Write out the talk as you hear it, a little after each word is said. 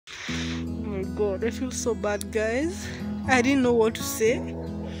god, I feel so bad, guys. I didn't know what to say.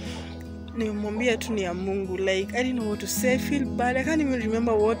 Nimwambia tu ni ya Mungu. Like, I didn't know what to say. I feel bad. I can't even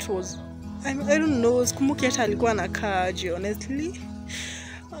remember what was. I don't know. Sikumbuki hata alikuwa anakaa aje, honestly.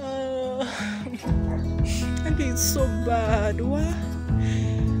 I feel so bad. What?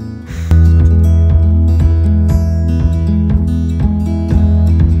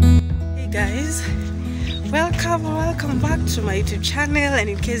 Hey guys, welcome back to my YouTube channel. And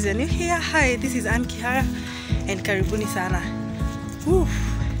in case you're new here, hi, this is Ann Kihara and karibuni sana. Woo.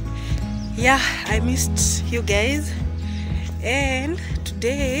 Yeah, I missed you guys, and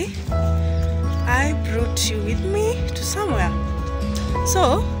today I brought you with me to somewhere.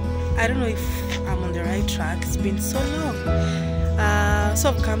 So I don't know if I'm on the right track. It's been so long. So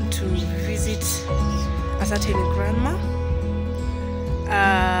I've come to visit a certain grandma.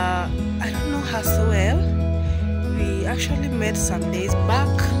 I don't know her so well. We actually met some days back.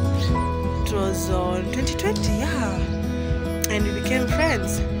 It was on 2020, yeah, and we became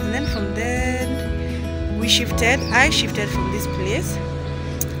friends. And then from then I shifted from this place.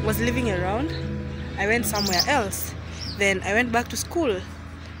 Was living around. I went somewhere else. Then I went back to school.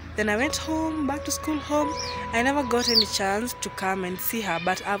 Then I went home, back to school, home. I never got any chance to come and see her,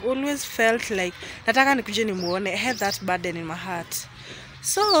 but I've always felt like nataka nikuje nimuone. I had that burden in my heart.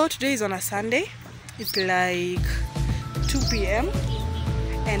 So today is on a Sunday. It's like 2 p.m.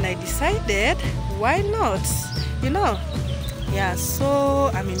 and I decided, why not? You know? Yeah, so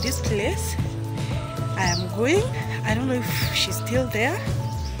I'm in this place. I am going. I don't know if she's still there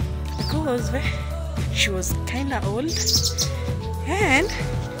because she was kind of old and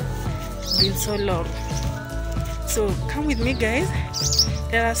it's been so long. So come with me, guys.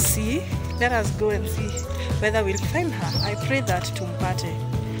 Let us go and see whether we'll find her. I pray that tumpate.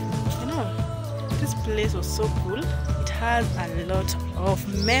 You know, this place was so cool. It has a lot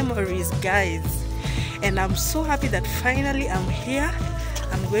of memories, guys, and I'm so happy that finally I'm here.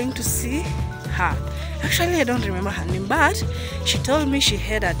 I'm going to see her. Actually, I don't remember her name, but she told me she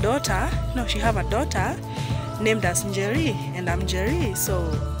had a daughter. No, she have a daughter named as Njeri, and I'm Njeri, so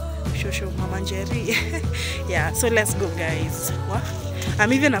Shosho Mama Njeri. Yeah, so let's go, guys. What?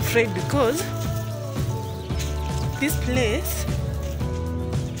 I'm even afraid because this place,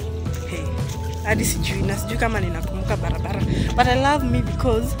 hey, hadi sijui kama ninakumbuka barabara, but I love me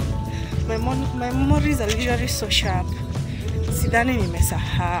because my memories are usually so sharp. Sidhani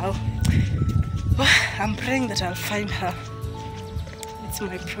nimesahau. I'm praying that I'll find her. It's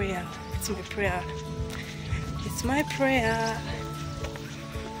my prayer. It's my prayer. It's my prayer.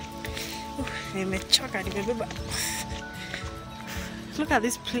 Nimechoka, nimebeba. Look at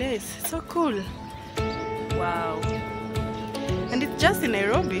this place. It's so cool. Wow. And it's just in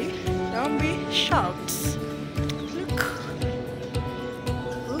Nairobi. Don't be shocked. Look.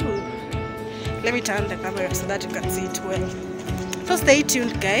 Ooh. Let me turn the camera so that you can see it well. So stay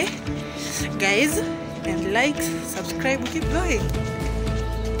tuned, guys, and like, subscribe, we keep going.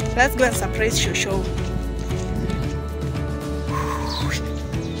 Let's go and surprise Shosho.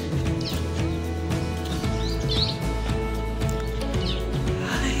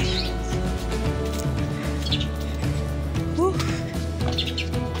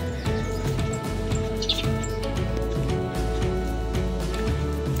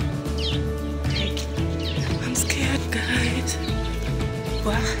 I'm scared, guys.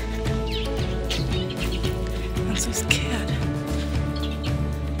 Wow. I'm so scared,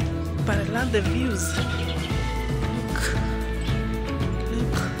 but I love the views.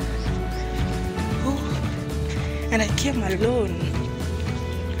 Look. Oh, and I came alone.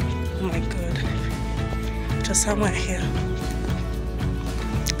 Oh my god, it was somewhere here.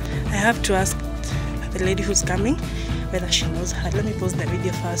 I have to ask the lady who's coming whether she knows her. Let me pause the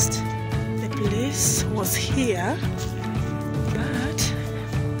video first. The place was here, but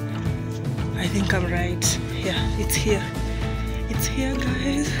I think I'm right. Yeah, it's here. It's here,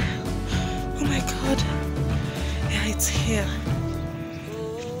 guys. Oh my god. Yeah, it's here.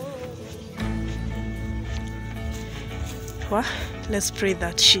 Well, let's pray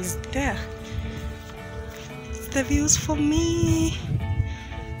that she's there. It's the views for me.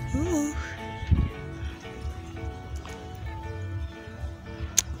 Ooh.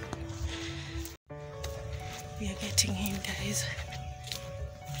 We are getting in, guys.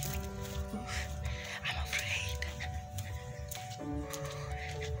 I'm afraid.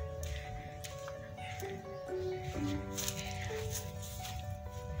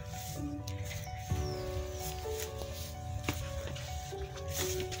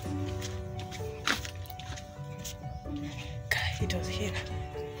 It was here.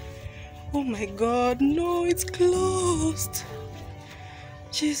 Oh my god, no, it's closed.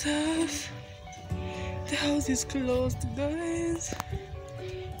 Jesus. The house is closed, guys.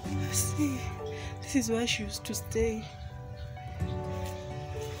 See, this is where she used to stay.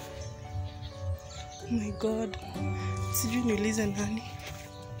 Oh my God. Sijui niulize nani.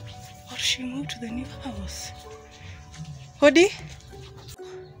 Or she moved to the new house. Hodi?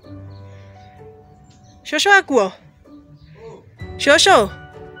 Shosho akuo? Shosho?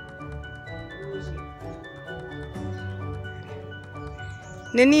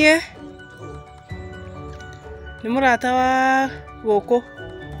 Nenie? Ni murata wa goko.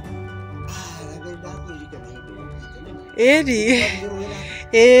 Eri.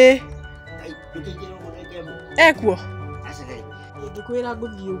 Ekuo. Ndikwira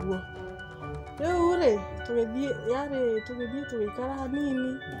guthii uguo. Riu ri tugithii tugikara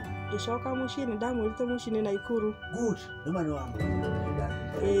hanini. Gicoka mucii ni ndamwirite mucii ni Naikuru. Good. Numa no wangu.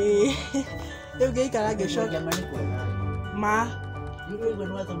 Riu ngiikara gicoka. Ma.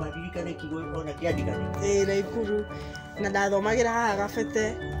 Naikuru. Na ndathomagira haha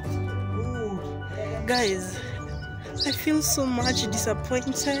Gabete. Guys, I feel so much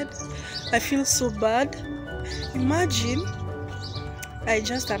disappointed. I feel so bad. Imagine I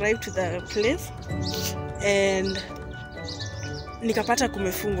just arrived to the place and nikapata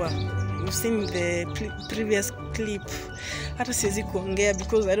kumefungwa. You've seen the previous clip. Hata siwezi kuongea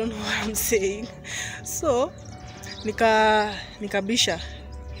because I don't know what I'm saying. So nikabisha,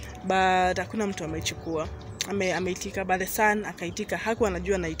 but hakuna mtu ameichukua. Ameitika, but the son akaitika, hakuwa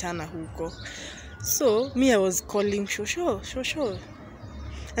anajua naitana huko. So me, I was calling Shosho.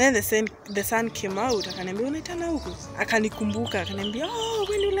 And then the son came out, akaniambia unaitana huko. Akanikumbuka, akaniambia oh,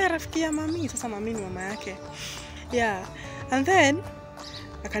 wewe yule rafiki ya mami. Sasa mami ni mama yake. Yeah. And then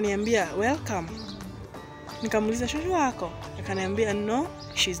akaniambia welcome. Nikamuuliza Shosho wako? Akaniambia no,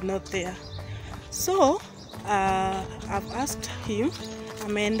 she's not there. So I've asked him,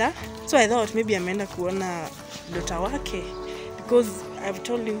 ameenda. So I thought maybe ameenda kuona daughter wake, because I've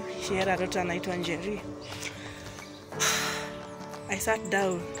told him she had a daughter anaitwa Njeri. I sat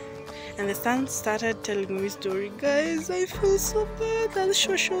down and the son started telling me story. Guys, I feel so bad that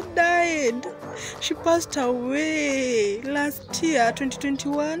Shosho died. She passed away last year,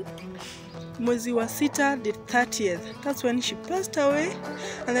 2021. Mwezi wa sita, the 30th. That's when she passed away.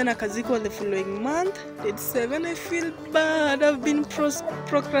 And then akazikwa the following month, date 7. I feel bad. I've been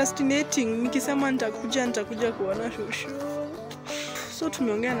procrastinating. Nikisema nitakuja kuona Shosho. So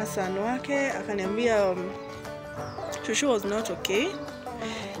tumeongea na son wake, akaniambia Shosho was not okay.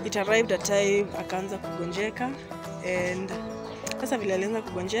 It arrived at time akaanza kugonjeka, and sasa vile alianza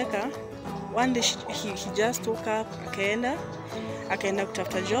kugonjeka, one day he just woke up, akaenda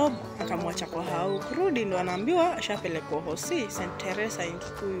kutafuta job, akamwacha kwa hao. Kurudi ndo anaambiwa ashapelekwa hosi St. Teresa in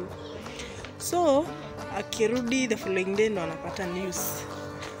Kikuyu. So akirudi the following day ndo anapata news.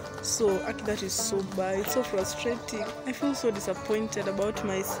 So that is so bad. It's so frustrating. I feel so disappointed about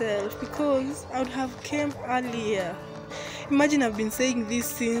myself because I would have came earlier. Imagine I've been saying this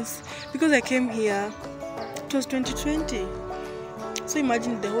since, because I came here, it was 2020. So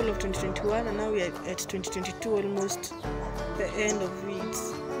imagine the whole of 2021, and now we are at 2022, almost the end of it.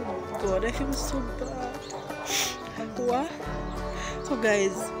 Oh God, I feel so bad. What? So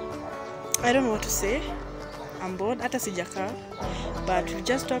guys, I don't know what to say. I'm bored. Hata sijaka. But we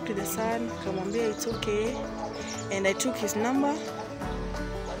just talked to the son. Kamwambia it's okay. And I took his number.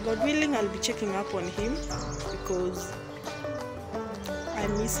 God willing, I'll be checking up on him because I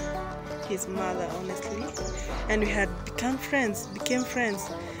miss his mother, honestly. And we had became friends.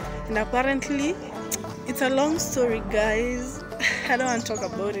 And apparently, it's a long story, guys. I don't want to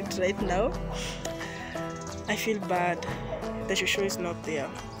talk about it right now. I feel bad. The Shosho is not there.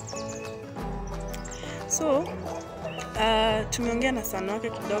 So, tumeongea na sana wake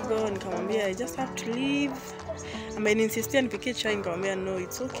kidogo, nikamwambia I just have to leave. Ameninsistia nipikie chai, nikamwambia no,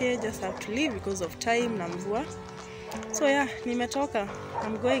 it's okay, just have to leave because of time na mvua. So yeah, nimetoka.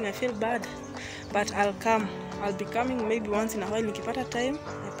 I'm going. I feel bad, but I'll come. I'll be coming maybe once in a while nikipata time.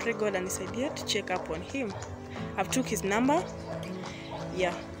 I pray God anisaidie to check up on him. I've took his number.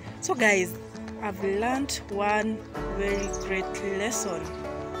 Yeah. So guys, I've learned one very great lesson.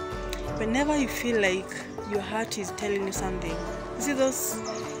 Whenever you feel like your heart is telling you something, you see those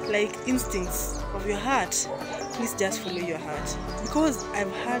like instincts of your heart, please just follow your heart. Because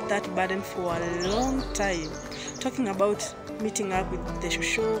I've had that burden for a long time, talking about meeting up with the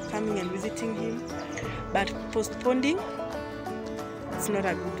Shosho, coming and visiting him, but postponing, it's not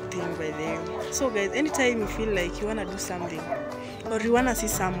a good thing by them. So guys, anytime you feel like you want to do something or you want to see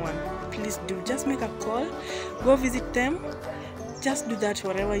someone, please do. Just make a call, go visit them. Just do that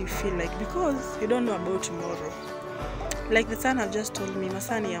wherever you feel like, because you don't know about tomorrow. Like the son have just told me,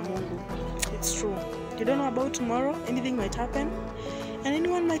 masani ya Mungu. It's true. You don't know about tomorrow. Anything might happen, and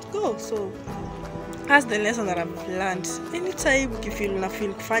anyone might go. So that's the lesson that I've learned. Anytime you feel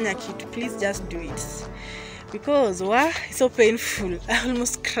kufanya kitu, please just do it. Because it's so painful. I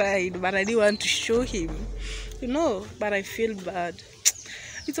almost cried, but I didn't want to show him. You know, but I feel bad.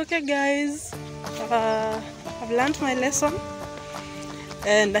 It's okay, guys. I've learned my lesson.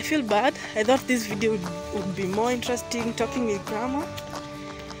 And I feel bad. I thought this video would be more interesting, talking with grandma.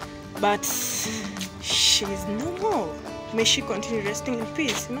 But she's no more. May she continue resting in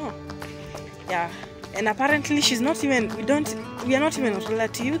peace, you know. Yeah. And apparently she's not even, we are not even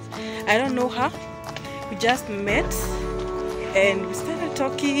relatives. I don't know her. We just met and we started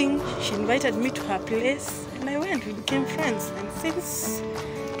talking. She invited me to her place and I went. We became friends. And since,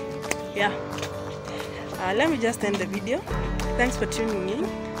 yeah. Let me just end the video. Thanks for tuning in.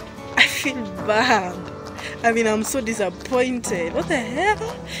 I feel bad. I mean, I'm so disappointed. What the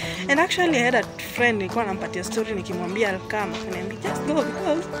hell? And actually, I had a friend nilikuwa nampatia story nikimwambia alkama. Ananiambia just go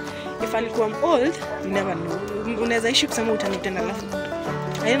because if I'm old, you never know. Unaweza ishi kusema utanitenda alafu.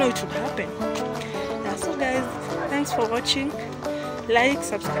 I don't know it would happen. Yeah, so guys, thanks for watching. Like,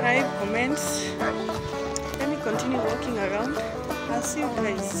 subscribe, comment. Let me continue walking around. I'll see you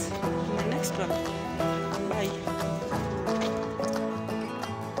guys in the next one. Bye.